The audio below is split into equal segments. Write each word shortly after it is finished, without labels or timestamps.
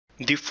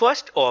The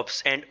first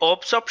ops and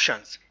ops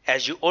options.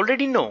 As you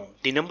already know,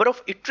 the number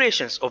of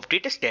iterations of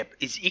data step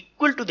is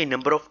equal to the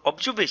number of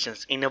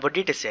observations in our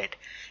dataset.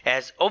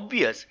 As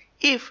obvious,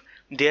 if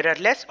there are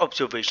less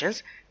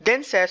observations,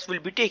 then SAS will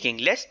be taking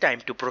less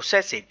time to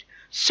process it.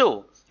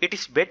 So, it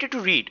is better to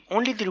read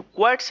only the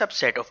required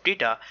subset of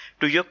data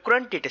to your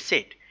current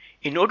dataset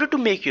in order to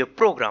make your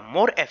program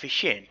more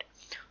efficient.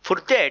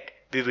 For that,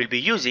 we will be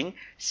using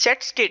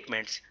set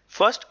statements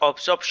first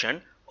ops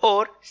option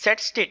or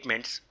set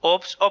statements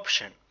ops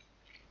option.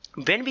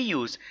 When we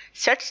use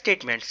set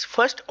statements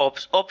first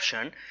ops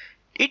option,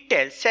 it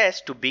tells SAS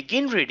to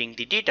begin reading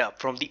the data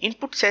from the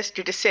input SAS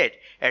dataset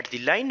at the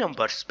line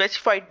number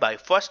specified by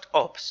first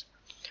ops.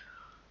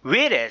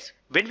 Whereas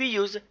when we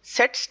use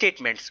set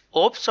statements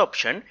ops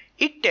option,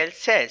 it tells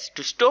SAS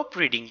to stop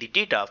reading the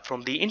data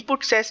from the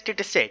input SAS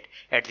dataset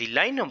at the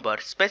line number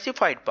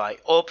specified by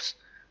ops.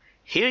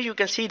 Here you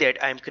can see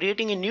that I am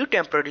creating a new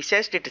temporary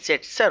SAS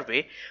dataset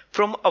survey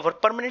from our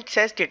permanent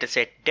SAS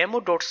dataset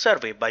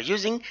demo.survey by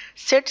using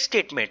set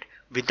statement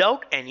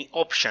without any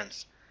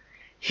options.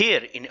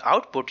 Here in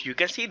output you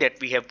can see that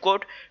we have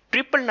got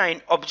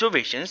 999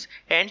 observations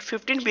and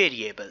 15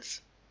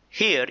 variables.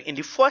 Here in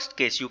the first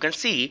case you can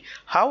see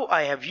how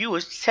I have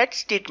used set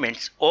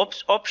statements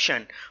ops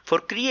option for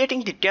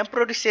creating the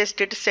temporary SAS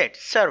dataset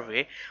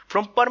survey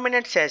from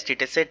permanent SAS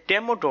dataset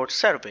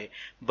demo.survey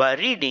by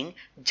reading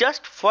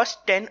just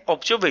first 10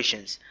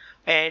 observations,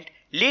 and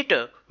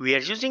later we are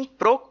using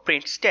proc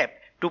print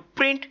step to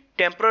print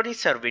temporary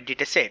survey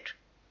dataset,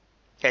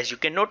 as you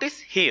can notice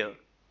here.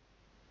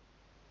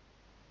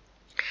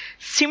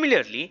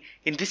 Similarly,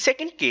 in the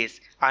second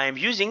case, I am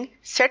using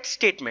set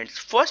statements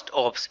first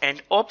ops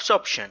and ops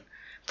option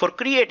for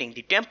creating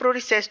the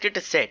temporary SAS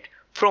dataset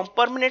from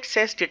permanent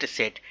SAS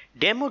dataset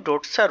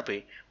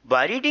demo.survey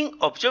by reading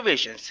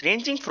observations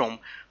ranging from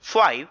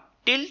 5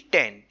 till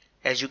 10,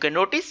 as you can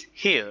notice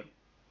here.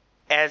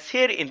 As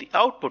here in the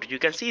output you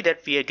can see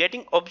that we are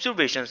getting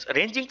observations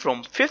ranging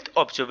from 5th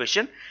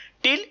observation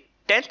till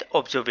 10th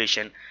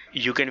observation.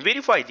 You can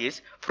verify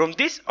this from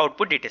this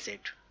output dataset.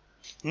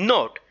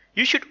 Note,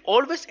 you should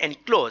always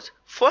enclose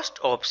first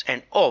ops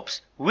and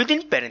ops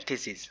within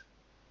parentheses.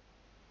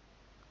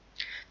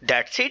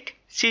 That's it.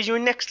 See you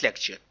in next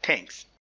lecture. Thanks.